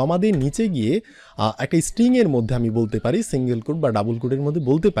 কমা দিয়ে নিচে গিয়ে একটা স্ট্রিংয়ের মধ্যে আমি বলতে পারি, সিঙ্গেল কোট বা ডাবল কোটের মধ্যে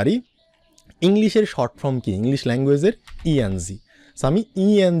বলতে পারি ইংলিশের শর্ট ফর্ম কি, ইংলিশ ল্যাঙ্গুয়েজের ENG। সো আমি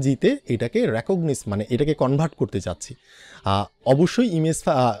ENG-তে এটাকে রেকগনাইজ, মানে এটাকে কনভার্ট করতে চাচ্ছি। অবশ্যই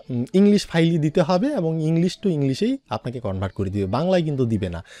ইংলিশ ফাইলই দিতে হবে, এবং ইংলিশ টু ইংলিশেই আপনাকে কনভার্ট করে দিবে, বাংলায় কিন্তু দিবে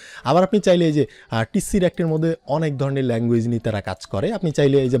না। আবার আপনি চাইলে এই যে Tesseract-এর মধ্যে অনেক ধরনের ল্যাঙ্গুয়েজ নিয়ে তারা কাজ করে, আপনি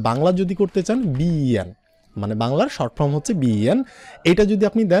চাইলে এই যে বাংলা যদি করতে চান BEN, মানে বাংলার শর্ট ফর্ম হচ্ছে BEN, এটা যদি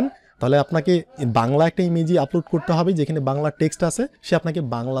আপনি দেন তাহলে আপনাকে বাংলা একটা ইমেজই আপলোড করতে হবে, যেখানে বাংলা টেক্সট আছে সে আপনাকে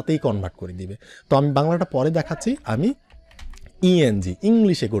বাংলাতেই কনভার্ট করে দিবে। তো আমি বাংলাটা পরে দেখাচ্ছি, আমি ইএনজি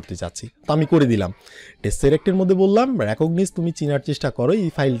ইংলিশে করতে চাচ্ছি, তো আমি করে দিলাম। টেসেরেক্টের মধ্যে বললাম রেকগনিজ তুমি চিনার চেষ্টা করো, এই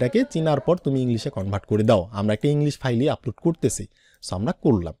ফাইলটাকে চিনার পর তুমি ইংলিশে কনভার্ট করে দাও। আমরা একটা ইংলিশ ফাইলই আপলোড করতেছি, সো আমরা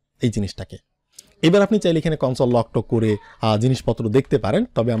করলাম এই জিনিসটাকে। এবার আপনি চাইলে এখানে কনসোল লক টক করে জিনিসপত্র দেখতে পারেন,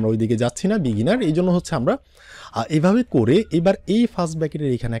 তবে আমরা ওই দিকে যাচ্ছি না, বিগিনার। এই জন্য হচ্ছে আমরা এভাবে করে এবার এই ফার্স্ট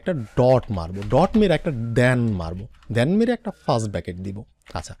ব্র্যাকেটের এখানে একটা ডট মারবো, ডট মেরে একটা দেন মারবো, দেন মেরে একটা ফার্স্ট ব্র্যাকেট দিব।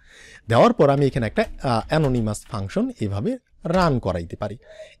 আচ্ছা, দেওয়ার পর আমি এখানে একটা অ্যানোনিমাস ফাংশন এভাবে রান করাইতে পারি।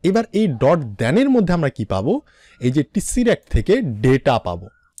 এবার এই ডট দেনের মধ্যে আমরা কি পাবো, এই যে টেসেরাক্ট থেকে ডেটা পাবো।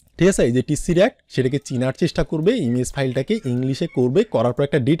 ঠিক আছে, এই যে টেসেরাক্ট সেটাকে চিনার চেষ্টা করবে, ইমেজ ফাইলটাকে ইংলিশে করবে, করার পর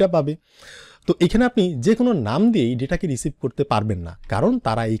একটা ডেটা পাবে। তো এখানে আপনি যে কোনো নাম দিয়ে এই ডেটাকে রিসিভ করতে পারবেন না, কারণ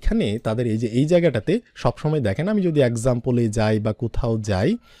তারা এখানে তাদের এই যে এই জায়গাটাতে সবসময় দেখেন, আমি যদি এক্সাম্পলে যাই বা কোথাও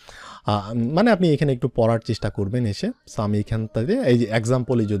যাই, মানে আপনি এখানে একটু পড়ার চেষ্টা করবেন এসে। সো আমি এখান থেকে এই যে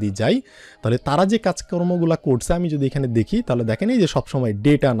এক্সাম্পলে যদি যাই, তাহলে তারা যে কাজকর্মগুলো করছে আমি যদি এখানে দেখি, তাহলে দেখেন এই যে সবসময়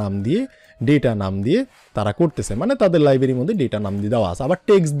ডেটা নাম দিয়ে তারা করতেছে, মানে তাদের লাইব্রেরির মধ্যে ডেটা নাম দিয়ে দেওয়া আছে। আবার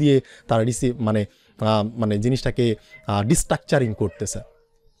টেক্সট দিয়ে তারা রিসিভ মানে জিনিসটাকে ডিস্ট্রাকচারিং করতেছে।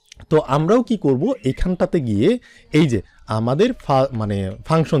 তো আমরাও কি করব, এখানটাতে গিয়ে এই যে আমাদের মানে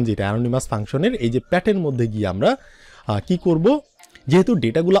ফাংশন যেটা অ্যানোনিমাস ফাংশনের এই যে প্যাটের মধ্যে গিয়ে আমরা কি করব, যেহেতু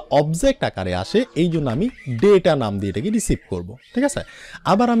ডেটাগুলো অবজেক্ট আকারে আসে এই জন্য আমি ডেটা নাম দিয়ে এটাকে রিসিভ করব। ঠিক আছে,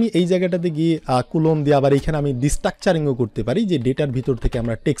 আবার আমি এই জায়গাটাতে গিয়ে কুলম দিয়ে আবার এখানে আমি ডিস্ট্রাকচারিংও করতে পারি, যে ডেটার ভিতর থেকে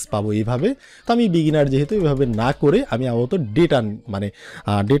আমরা টেক্সট পাবো এইভাবে। তো আমি বিগিনার যেহেতু এইভাবে না করে আমি আপাতত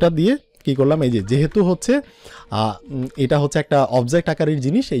ডেটা দিয়ে কি করলাম, এই যে যেহেতু হচ্ছে এটা হচ্ছে একটা অবজেক্ট আকারের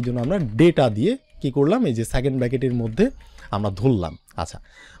জিনিস, এই জন্য আমরা ডেটা দিয়ে কি করলাম, এই যে সেকেন্ড ব্র্যাকেটের মধ্যে আমরা ধরলাম। আচ্ছা,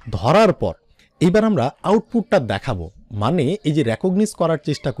 ধরার পর এবার আমরা আউটপুটটা দেখাবো, মানে এই যে রেকগনিজ করার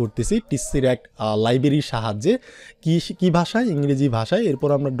চেষ্টা করতেছি টেসেরাক্ট লাইব্রেরির সাহায্যে, কি ভাষায়, ইংরেজি ভাষায়। এরপর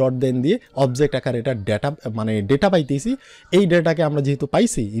আমরা ডট দেন দিয়ে অবজেক্ট আকারে এটা ডেটা পাইতেছি। এই ডেটাকে আমরা যেহেতু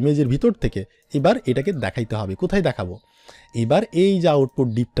পাইছি ইমেজের ভিতর থেকে, এবার এটাকে দেখাইতে হবে। কোথায় দেখাবো, এবার এই যে আউটপুট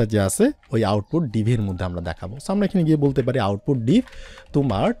ডিভটা যে আছে ওই আউটপুট ডিভের মধ্যে আমরা দেখাবো। সো আমরা এখানে গিয়ে বলতে পারি আউটপুট ডিভ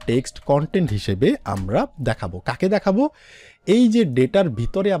তোমার টেক্সট কন্টেন্ট হিসেবে আমরা দেখাবো। কাকে দেখাবো, এই যে ডেটার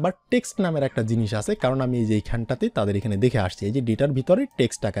ভিতরে আবার টেক্সট নামের একটা জিনিস আছে, কারণ আমি এই যে এইখানটাতে তাদের এখানে দেখে আসছি, এই যে ডেটার ভিতরে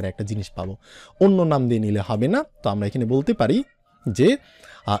টেক্সট আকারে একটা জিনিস পাবো, অন্য নাম দিয়ে নিলে হবে না। তো আমরা এখানে বলতে পারি যে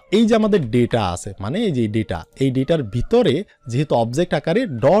এই যে আমাদের ডেটা আছে, মানে এই যে এই ডেটার ভিতরে যেহেতু অবজেক্ট আকারে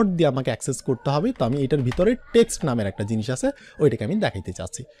ডট দিয়ে আমাকে অ্যাক্সেস করতে হবে, তো আমি এটার ভিতরে টেক্সট নামের একটা জিনিস আছে, ওইটাকে আমি দেখাইতে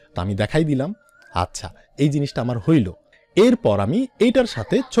চাচ্ছি। তো আমি দেখাই দিলাম। আচ্ছা, এই জিনিসটা আমার হইল। এরপর আমি এইটার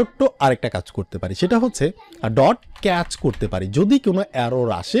সাথে ছোট্ট আরেকটা কাজ করতে পারি, সেটা হচ্ছে ডট ক্যাচ করতে পারি। যদি কোনো অ্যারোর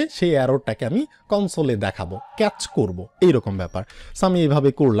আসে সেই অ্যারোরটাকে আমি কনসোলে দেখাবো, ক্যাচ করব, এইরকম ব্যাপার। সো আমি এইভাবে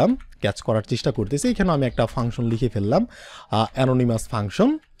করলাম, ক্যাচ করার চেষ্টা করতেছি। এখানে আমি একটা ফাংশন লিখে ফেললাম, অ্যানোনিমাস ফাংশন।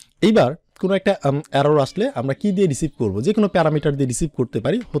 এইবার কোনো একটা অ্যারোর আসলে আমরা কি দিয়ে রিসিভ করব, যে কোনো প্যারামিটার দিয়ে রিসিভ করতে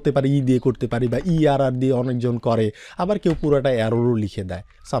পারি, হতে পারে ই দিয়ে করতে পারি বা ইআরআর দিয়ে অনেকজন করে, আবার কেউ পুরোটা অ্যারোরও লিখে দেয়।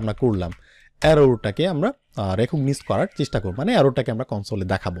 সো আমরা করলাম, অ্যারোটাকে আমরা রেকগনিজ করার চেষ্টা করব, মানে অ্যারোটাকে আমরা কনসোলে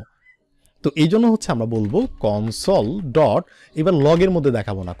দেখাবো। তো এই জন্য হচ্ছে আমরা বলবো কনসোল ডট, এবার লগের মধ্যে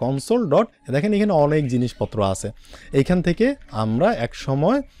দেখাবো না, কনসোল ডট, দেখেন এখানে অনেক জিনিসপত্র আছে। এইখান থেকে আমরা এক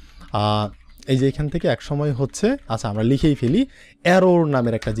সময় এই যে এখান থেকে এক সময় হচ্ছে, আচ্ছা আমরা লিখেই ফেলি, অ্যারোর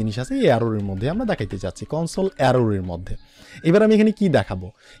নামের একটা জিনিস আছে, এই অ্যারোরের মধ্যে আমরা দেখাইতে চাচ্ছি, কনসোল অ্যারোরের মধ্যে। এবার আমি এখানে কি দেখাবো,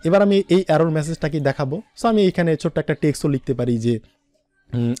 এবার আমি এই অ্যারোর মেসেজটাকে দেখাবো। সো আমি এখানে ছোট্ট একটা টেক্সটও লিখতে পারি যে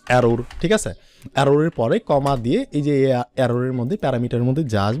অ্যারোর, ঠিক আছে, অ্যারোরের পরে কমা দিয়ে এই যে অ্যারোরের মধ্যে প্যারামিটারের মধ্যে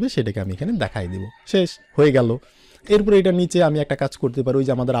যা আসবে সেটাকে আমি এখানে দেখাই দেবো, শেষ হয়ে গেল। এরপরে এটার নিচে আমি একটা কাজ করতে পারি, ওই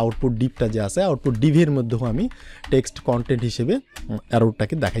যে আমাদের আউটপুট ডিভটা যে আছে, আউটপুট ডিভের মধ্যেও আমি টেক্সট কন্টেন্ট হিসেবে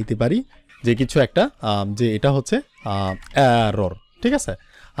অ্যারোরটাকে দেখাইতে পারি, যে কিছু একটা যে এটা হচ্ছে অ্যারোর, ঠিক আছে,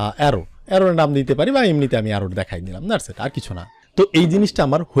 অ্যারোর নাম দিতে পারি, বা এমনিতে আমি অ্যারোর দেখাই দিলাম, দ্যাটস ইট, আর কিছু না। তো এই জিনিসটা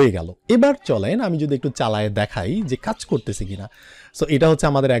আমার হয়ে গেল। এবার চলেন আমি যদি একটু চালায় দেখাই যে কাজ করতেছে কিনা। সো এটা হচ্ছে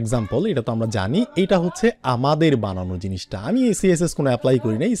আমাদের এক্সাম্পল, এটা তো আমরা জানি, এটা হচ্ছে আমাদের বানানো জিনিসটা। আমি সিএসএস কোনো অ্যাপ্লাই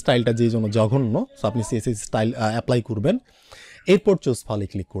করি নাই, স্টাইলটা যে জন্য জঘন্য, সো আপনি সিএসএস স্টাইল অ্যাপ্লাই করবেন। এরপর চুজ ফাইলে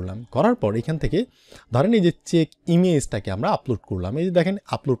ক্লিক করলাম, করার পর এখান থেকে ধরেন এই যে চেক ইমেজটাকে আমরা আপলোড করলাম, এই যে দেখেন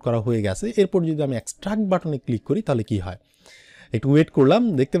আপলোড করা হয়ে গেছে। এরপর যদি আমি এক্সট্রাক্ট বাটনে ক্লিক করি তাহলে কি হয়, একটু ওয়েট করলাম,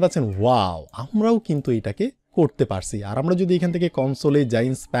 দেখতে পাচ্ছেন ওয়াও, আমরাও কিন্তু এটাকে করতে পারছি। আর আমরা যদি এখান থেকে কনসোলে যাই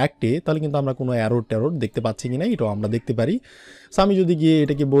ইন্সপেক্টে, তাহলে কিন্তু আমরা কোনো অ্যারোর ট্যারোর দেখতে পাচ্ছি কিনা এটাও আমরা দেখতে পারি। সো আমি যদি গিয়ে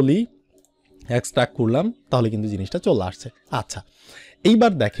এটাকে বলি এক্সট্রাক্ট করলাম, তাহলে কিন্তু জিনিসটা চলে আসছে। আচ্ছা,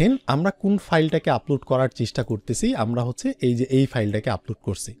 এইবার দেখেন আমরা কোন ফাইলটাকে আপলোড করার চেষ্টা করতেছি, আমরা হচ্ছে এই যে এই ফাইলটাকে আপলোড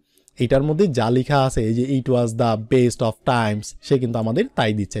করছি। এটার মধ্যে যা লেখা আছে এই যে ইট was the best of Times, সে কিন্তু আমাদের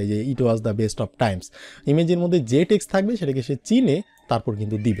তাই দিচ্ছে, এই যে ইট was the best of Times. ইমেজের মধ্যে যে টেক্সট থাকবে সেটাকে সে চিনে তারপর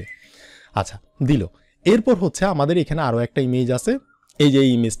কিন্তু দিবে। আচ্ছা, দিল। এরপর হচ্ছে আমাদের এখানে আরও একটা ইমেজ আছে, এই যে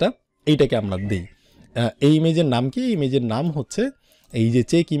এই ইমেজটা, এইটাকে আমরা দিই। এই ইমেজের নাম কি? ইমেজের নাম হচ্ছে এই যে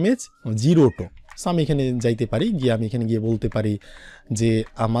চেক ইমেজ 02। সো আমি এখানে যাইতে পারি, গিয়ে আমি এখানে গিয়ে বলতে পারি যে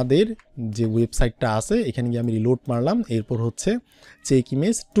আমাদের যে ওয়েবসাইটটা আছে এখানে গিয়ে আমি রিলোড মারলাম, এরপর হচ্ছে চেক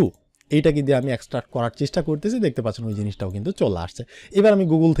ইমেজ 2, এইটাকে দিয়ে আমি এক্সট্রাক্ট করার চেষ্টা করতেছি। দেখতে পাচ্ছেন ওই জিনিসটাও কিন্তু চলে আসছে। এবার আমি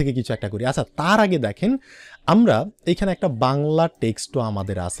গুগল থেকে কিছু একটা করি। আচ্ছা, তার আগে দেখেন আমরা এখানে একটা বাংলা টেক্সটও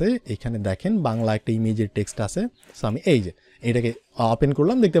আমাদের আছে, এখানে দেখেন বাংলা একটা ইমেজের টেক্সট আছে। সো আমি এই যে এটাকে ওপেন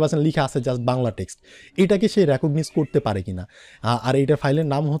করলাম, দেখতে পাচ্ছেন লেখা আছে জাস্ট বাংলা টেক্সট। এটাকে সে রেকগনাইজ করতে পারে কিনা, আর এইটার ফাইলের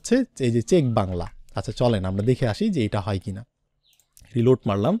নাম হচ্ছে এই যে চেক বাংলা। আচ্ছা চলেন আমরা দেখে আসি যে এটা হয় কিনা। রিলোড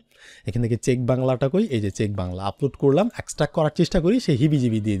মারলাম, এখান থেকে চেক বাংলাটা কই, এই যে চেক বাংলা আপলোড করলাম, এক্সট্রাক্ট করার চেষ্টা করি, সে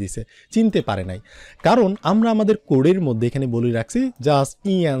হিবিজিবি দিয়ে দিছে, চিনতে পারে নাই। কারণ আমরা আমাদের কোডের মধ্যে এখানে বলে রাখছি জাস্ট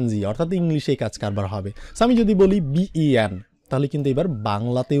ইএনজি, অর্থাৎ ইংলিশে কাজ কারবার হবে। সো আমি যদি বলি বিইএন, তাহলে কিন্তু এবার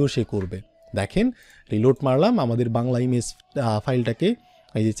বাংলাতেও সে করবে। দেখেন রিলোড মারলাম, আমাদের বাংলা ইমেজ ফাইলটাকে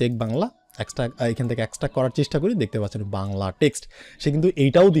এই যে চেক বাংলা এখান থেকে এক্সট্রাক্ট করার চেষ্টা করি, দেখতে পাচ্ছেন বাংলা টেক্সট, সে কিন্তু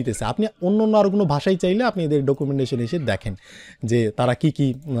এইটাও দিতেছে। আপনি অন্য আর কোনো ভাষায় চাইলে আপনি এদের ডকুমেন্টেশন এসে দেখেন যে তারা কি কি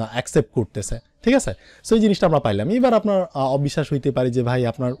অ্যাকসেপ্ট করতেছে, ঠিক আছে। সো এই জিনিসটা আমরা পাইলাম। এবার আপনার অবিশ্বাস হইতে পারে যে ভাই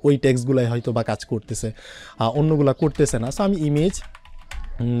আপনার ওই টেক্সটগুলাই হয়তো বা কাজ করতেছে, অন্যগুলা করতেছে না। সো আমি ইমেজ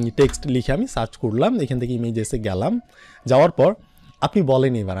টেক্সট লিখে আমি সার্চ করলাম, এখান থেকে ইমেজ এসে গেলাম, যাওয়ার পর আপনি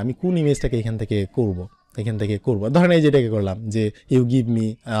বলেন এবার আমি কোন ইমেজটাকে এখান থেকে করব। ধরেন এই যেটাকে করলাম যে ইউ গিভ মি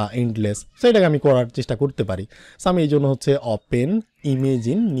এন্ডলেস, সেটাকে আমি করার চেষ্টা করতে পারি। সো আমি এই জন্য হচ্ছে open image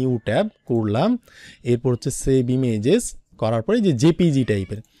in new tab করলাম, এরপর হচ্ছে সেভ ইমেজেস করার পরে যে জেপিজি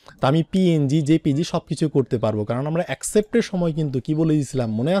টাইপের, তা আমি পিএনজি জেপিজি সব কিছু করতে পারবো। কারণ আমরা অ্যাকসেপ্টের সময় কিন্তু কি বলে দিয়েছিলাম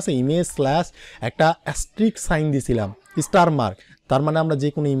মনে আছে, ইমেজ স্ল্যাশ একটা অ্যাস্ট্রিক সাইন দিয়েছিলাম, স্টার মার্ক, তার মানে আমরা যে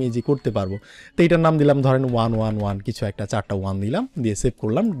কোনো ইমেজই করতে পারবো। তো এটার নাম দিলাম ধরেন 111 কিছু একটা, 4টা 1 দিলাম, দিয়ে সেভ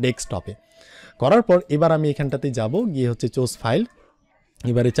করলাম ডেস্কটপে। করার পর এবার আমি এখানটাতে যাব, গিয়ে হচ্ছে চোজ ফাইল,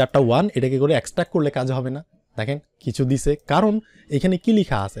 এবারে 4টা 1 এটাকে করে এক্সট্রাক্ট করলে কাজ হবে না। দেখেন কিছু দিছে, কারণ এখানে কি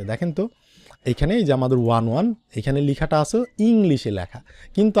লেখা আছে দেখেন তো, এখানে যে আমাদের 11 এখানে লেখাটা আছে ইংলিশে লেখা,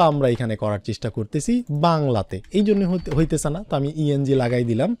 কিন্তু আমরা এখানে করার চেষ্টা করতেছি বাংলাতে, এই জন্য হইতেছে না। তো আমি ইএনজি লাগাই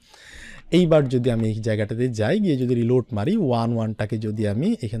দিলাম। এইবার যদি আমি এই জায়গাটাতে যাই, গিয়ে যদি রিলোড মারি, 11টাকে যদি আমি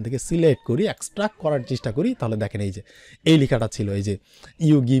এখান থেকে সিলেক্ট করি, এক্সট্রাক্ট করার চেষ্টা করি, তাহলে দেখেন এই যে এই লেখাটা ছিল, এই যে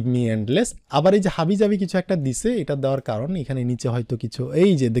ইউ গিভ মি এন্ডলেস। আবার এই যে হাবি জাবি কিছু একটা দিছে, এটা দেওয়ার কারণ এখানে নিচে হয়তো কিছু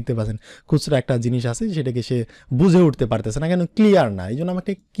এই যে দেখতে পাচ্ছেন খুচরা একটা জিনিস আছে, সেটাকে সে বুঝে উঠতে পারতেছে না, কেন ক্লিয়ার না, এই জন্য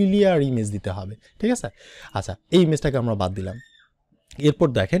আমাকে ক্লিয়ার ইমেজ দিতে হবে, ঠিক আছে। আচ্ছা এই ইমেজটাকে আমরা বাদ দিলাম। এরপর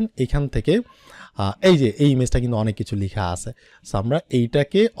দেখেন এখান থেকে এই যে এই ইমেজটা কিন্তু অনেক কিছু লেখা আছে। সো আমরা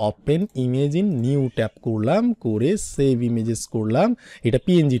এইটাকে open image in new tab করলাম, করে সেভ ইমেজেস করলাম। এটা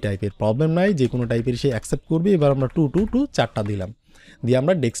পিএনজি টাইপের, প্রবলেম নাই, যে কোনো টাইপের সে অ্যাকসেপ্ট করবে। এবার আমরা 2 4টা দিলাম, দিয়ে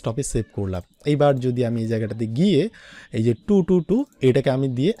আমরা ডেস্কটপে সেভ করলাম। এইবার যদি আমি এই জায়গাটাতে গিয়ে এই যে 2 এটাকে আমি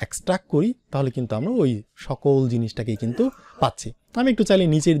দিয়ে এক্সট্রাক্ট করি, তাহলে কিন্তু আমরা ওই সকল জিনিসটাকেই কিন্তু পাচ্ছি। আমি একটু চাইলে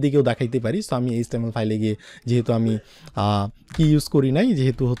নিচের দিকেও দেখাইতে পারি। সো আমি HTML ফাইলে গিয়ে, যেহেতু আমি কি ইউজ করি নাই,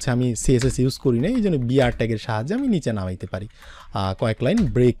 যেহেতু হচ্ছে আমি CSS ইউজ করি নাই, এই জন্য বিআর ট্যাগের সাহায্যে আমি নিচে নামাইতে পারি। কয়েক লাইন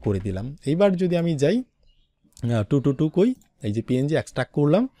ব্রেক করে দিলাম। এইবার যদি আমি যাই 2 কই, এই যে পিএনজি এক্সট্রাক্ট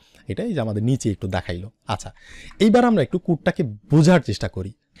করলাম, এটাই যে আমাদের নিচে একটু দেখাইলো। আচ্ছা এইবার আমরা একটু কোডটাকে বোঝার চেষ্টা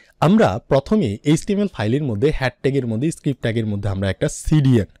করি। আমরা প্রথমে HTML ফাইলের মধ্যে হ্যাড ট্যাগের মধ্যে স্ক্রিপ্ট ট্যাগের মধ্যে আমরা একটা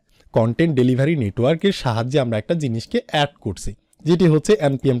CDN কন্টেন্ট ডেলিভারি নেটওয়ার্কের সাহায্যে আমরা একটা জিনিসকে অ্যাড করছি, যেটি হচ্ছে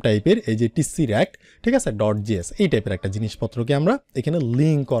npm টাইপের এই যে Tesseract, ঠিক আছে, .js এই টাইপের একটা জিনিসপত্রকে আমরা এখানে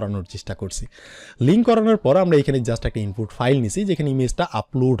লিঙ্ক করানোর চেষ্টা করছি। লিঙ্ক করানোর পর আমরা এখানে জাস্ট একটা ইনপুট ফাইল নিছি, যেখানে ইমেজটা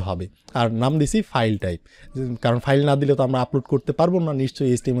আপলোড হবে, আর নাম দিছি ফাইল টাইপ, কারণ ফাইল না দিলে তো আমরা আপলোড করতে পারবো না, নিশ্চয়ই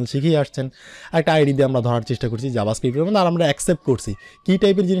HTML শিখেই আসছেন। একটা আইডি দিয়ে আমরা ধরার চেষ্টা করছি জাভাস্ক্রিপ্টের মধ্যে, আর আমরা অ্যাকসেপ্ট করছি কী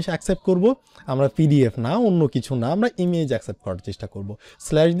টাইপের জিনিস অ্যাকসেপ্ট করব, আমরা PDF না, অন্য কিছু না, আমরা ইমেজ অ্যাকসেপ্ট করার চেষ্টা করব।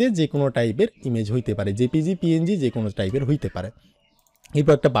 স্ল্যাশ দিয়ে যে কোনো টাইপের ইমেজ হইতে পারে, জেপিজি পিএনজি যে কোনো টাইপের হইতে পারে।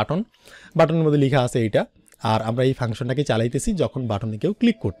 এরপর একটা বাটনের মধ্যে লেখা আছে এইটা, আর আমরা এই ফাংশনটাকে চালাইতেছি যখন বাটনে কেউ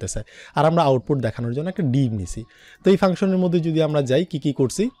ক্লিক করতেছে, আর আমরা আউটপুট দেখানোর জন্য একটা ডিভ নিছি। তো এই ফাংশনের মধ্যে যদি আমরা যাই কি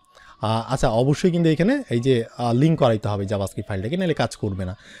করছি, আচ্ছা অবশ্যই কিন্তু এখানে এই যে লিঙ্ক করাইতে হবে জাভাস্ক্রিপ্ট ফাইলটাকে, নাহলে কাজ করবে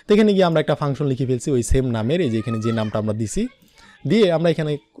না। তো এখানে গিয়ে আমরা একটা ফাংশন লিখে ফেলছি ওই সেম নামের, এই যে এখানে যে নামটা আমরা দিছি, দিয়ে আমরা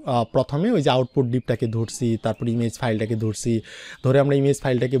এখানে প্রথমে ওই যে আউটপুট ডিপটাকে ধরছি, তারপর ইমেজ ফাইলটাকে ধরছি, ধরে আমরা ইমেজ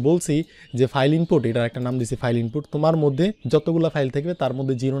ফাইলটাকে বলছি যে ফাইল ইনপুট, এটার একটা নাম দিছি ফাইল ইনপুট। তোমার মধ্যে যতগুলো ফাইল থাকবে তার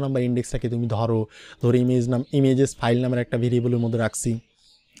মধ্যে 0 নাম্বার ইন্ডেক্সটাকে তুমি ধরে ইমেজেস ফাইল নামের একটা ভেরিয়েবলের মধ্যে রাখছি।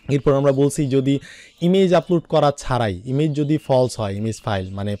 এরপর আমরা বলছি যদি ইমেজ আপলোড করা ছাড়াই ইমেজ যদি ফলস হয়, ইমেজ ফাইল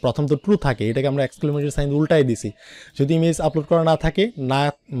মানে প্রথম তো ট্রু থাকে, এটাকে আমরা এক্সক্লেমেটরি সাইন উল্টাই দিছি। যদি ইমেজ আপলোড করা না থাকে, না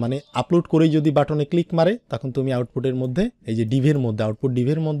মানে আপলোড করেই যদি বাটনে ক্লিক মারে, তখন তুমি আউটপুটের মধ্যে এই যে ডিভের মধ্যে, আউটপুট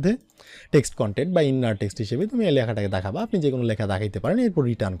ডিভের মধ্যে টেক্সট কন্টেন্ট বা ইনার টেক্সট হিসেবে তুমি এই লেখাটাকে দেখাবা, আপনি যে কোনো লেখা দেখাইতে পারেন। এরপর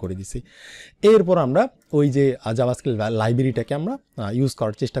রিটার্ন করে দিছি। এরপর আমরা ওই যে জাভাস্ক্রিপ্ট লাইব্রেরিটাকে আমরা ইউজ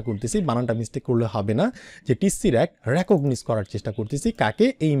করার চেষ্টা করতেছি, বানানটা মিস্টেক করলে হবে না, যে টেসেরাক্ট রেকগনাইজ করার চেষ্টা করতেছি কাকে,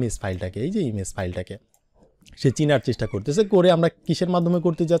 এই ইমেজ ফাইলটাকে, এই যে ইমেজ ফাইলটাকে সে চিনার চেষ্টা করতেছে। করে আমরা কিসের মাধ্যমে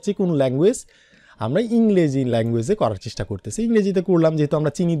করতে যাচ্ছি, কোন ল্যাঙ্গুয়েজ, আমরা ইংরেজি ল্যাঙ্গুয়েজে করার চেষ্টা করতেছি। ইংরেজিতে করলাম, যেহেতু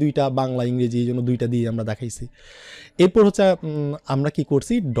আমরা চিনি দুইটা, বাংলা ইংরেজি, এই জন্য দুইটা দিয়ে আমরা দেখাইছি। এরপর হচ্ছে আমরা কি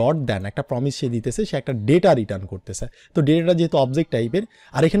করছি, ডট দেন একটা প্রমিস সে দিতেছে, সে একটা ডেটা রিটার্ন করতেছে। তো ডেটাটা যেহেতু অবজেক্ট টাইপের,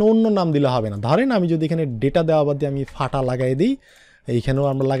 আর এখানে অন্য নাম দিলে হবে না। ধরেন আমি যদি এখানে ডেটা দেওয়া বাদ দিয়ে আমি ফাটা লাগাই দিই, এইখানেও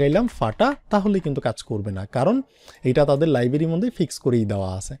আমরা লাগাইলাম ফাটা, তাহলে কিন্তু কাজ করবে না, কারণ এটা তাদের লাইব্রেরির মধ্যে ফিক্স করেই দেওয়া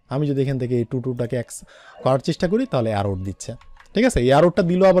আছে। আমি যদি এখান থেকে এই টুটাকে করার চেষ্টা করি, তাহলে অ্যারোর দিচ্ছে। ঠিক আছে, এই অ্যারোরটা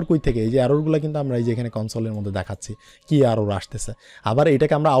দিল আবার কই থেকে, এই যে অ্যারোরগুলো কিন্তু আমরা এই যে এখানে কনসোলের মধ্যে দেখাচ্ছি কি অ্যারোর আসতেছে, আবার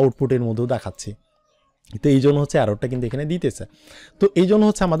এটাকে আমরা আউটপুটের মধ্যেও দেখাচ্ছি। তো এই জন্য হচ্ছে অ্যারোরটা কিন্তু এখানে দিতেছে। তো এই জন্য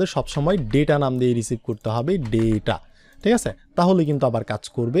হচ্ছে আমাদের সবসময় ডেটা নাম দিয়ে রিসিভ করতে হবে, ডেটা। ঠিক আছে, তাহলে কিন্তু আবার কাজ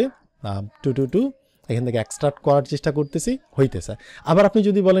করবে। টু এখান থেকে এক্সট্রাক্ট করার চেষ্টা করতেছি, হইতেছে। আবার আপনি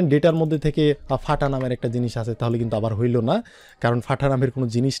যদি বলেন ডেটার মধ্যে থেকে ফাটা নামের একটা জিনিস আছে, তাহলে কিন্তু আবার হইল না, কারণ ফাটা নামের কোনো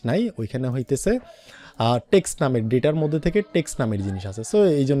জিনিস নাই, ওইখানে হইতেছে টেক্সট নামের, ডেটার মধ্যে থেকে টেক্সট নামের জিনিস আছে। সো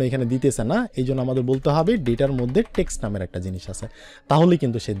এই জন্য এখানে দিতেছে না, এই জন্য আমাদের বলতে হবে ডেটার মধ্যে টেক্সট নামের একটা জিনিস আছে, তাহলেই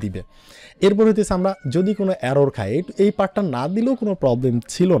কিন্তু সে দিবে। এরপর হইতেছে আমরা যদি কোনো অ্যারোর খাই, এই পার্টটা না দিলেও কোনো প্রবলেম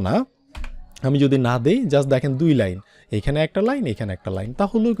ছিল না, আমি যদি না দেই, জাস্ট দেখেন 2 লাইন, এখানে একটা লাইন, এখানে একটা লাইন,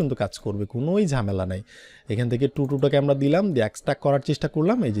 তাহলেও কিন্তু কাজ করবে, কোনোই ঝামেলা নাই। এখান থেকে টুটাকে আমরা দিলাম, দিয়ে এক্সট্রাক্ট করার চেষ্টা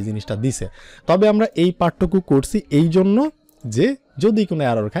করলাম, এই যে জিনিসটা দিছে। তবে আমরা এই পার্টটুকু করছি এই জন্য যে যদি কোনো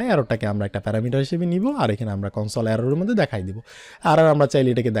অ্যারোর খায়, অ্যারোটাকে আমরা একটা প্যারামিটার হিসেবে নিব, আর এখানে আমরা কনসোল অ্যারোর মধ্যে দেখাই দিব। আর আমরা চাইলে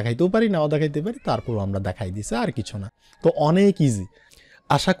এটাকে দেখাইতেও পারি, নাও দেখাইতে পারি, তারপর আমরা দেখাই দিছি, আর কিছু না। তো অনেক ইজি।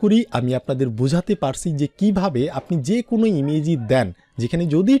 আশা করি আমি আপনাদের বোঝাতে পারছি যে কিভাবে আপনি যে কোনো ইমেজই দেন, যেখানে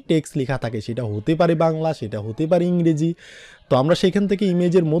যদি টেক্সট লেখা থাকে, সেটা হতে পারে বাংলা, সেটা হতে পারে ইংরেজি, তো আমরা সেখান থেকে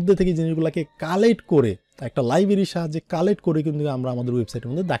ইমেজের মধ্যে থেকে জিনিসগুলোকে কালেক্ট করে একটা লাইব্রেরির সাহায্যে কালেক্ট করে কিন্তু আমরা আমাদের ওয়েবসাইটের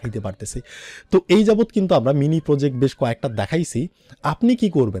মধ্যে দেখাইতে পারতেছি। তো এই যাবৎ কিন্তু আমরা মিনি প্রজেক্ট বেশ কয়েকটা দেখাইছি। আপনি কি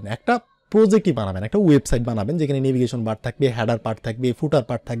করবেন, একটা প্রজেক্টই বানাবেন, একটা ওয়েবসাইট বানাবেন, যেখানে নেভিগেশন বার থাকবে, হেডার পার্ট থাকবে, ফুটার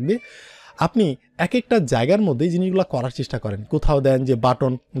পার্ট থাকবে। আপনি এক একটা জায়গার মধ্যে জিনিসগুলো করার চেষ্টা করেন। কোথাও দেন যে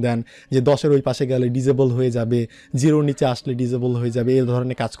বাটন দেন, যে 10-এর ওই পাশে গেলে ডিজেবল হয়ে যাবে, 0 নিচে আসলে ডিজেবল হয়ে যাবে, এই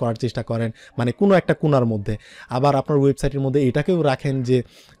ধরনের কাজ করার চেষ্টা করেন, মানে কোনো একটা কোণার মধ্যে। আবার আপনার ওয়েবসাইটের মধ্যে এটাকেও রাখেন যে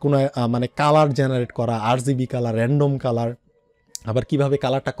কোনো মানে কালার জেনারেট করা, RGB কালার, র্যান্ডম কালার, আবার কিভাবে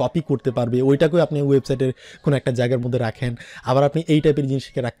কালারটা কপি করতে পারবে ওইটাকেও আপনি ওয়েবসাইটের কোনো একটা জায়গার মধ্যে রাখেন। আবার আপনি এই টাইপের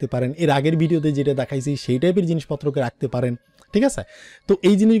জিনিসকে রাখতে পারেন, এর আগের ভিডিওতে যেটা দেখাইছি সেই টাইপের জিনিসপত্রকে রাখতে পারেন। ঠিক আছে, তো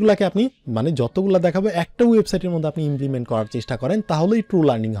এই জিনিসগুলোকে আপনি মানে যতগুলো দেখাবো একটা ওয়েবসাইটের মধ্যে আপনি ইমপ্লিমেন্ট করার চেষ্টা করেন, তাহলেই ট্রু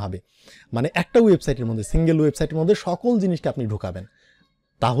লার্নিং হবে। মানে একটা ওয়েবসাইটের মধ্যে, সিঙ্গেল ওয়েবসাইটের মধ্যে সকল জিনিসকে আপনি ঢোকাবেন,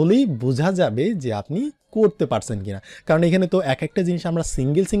 তাহলেই বোঝা যাবে যে আপনি করতে পারছেন কিনা। কারণ এখানে তো এক একটা জিনিস আমরা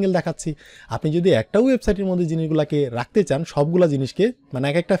সিঙ্গেল দেখাচ্ছি। আপনি যদি একটা ওয়েবসাইটের মধ্যে জিনিসগুলোকে রাখতে চান, সবগুলা জিনিসকে মানে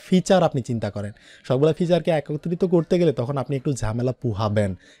এক একটা ফিচার আপনি চিন্তা করেন, সবগুলা ফিচারকে একত্রিত করতে গেলে তখন আপনি একটু ঝামেলা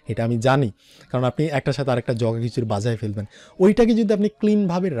পোহাবেন, এটা আমি জানি। কারণ আপনি একটার সাথে আরেকটা জগা খিচুড়ি বাজায় ফেলবেন। ওইটাকে যদি আপনি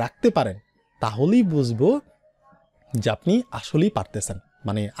ক্লিনভাবে রাখতে পারেন, তাহলেই বুঝবো যে আপনি আসলেই পারতেছেন,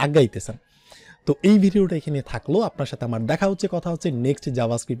 মানে আগাইতেছেন। তো এই ভিডিওটা এখানে থাকলো, আপনার সাথে আমার দেখা হচ্ছে, কথা হচ্ছে নেক্সট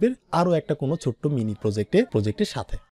জাভাস্ক্রিপ্টের আরও একটা কোনো ছোট্ট মিনি প্রজেক্টের সাথে।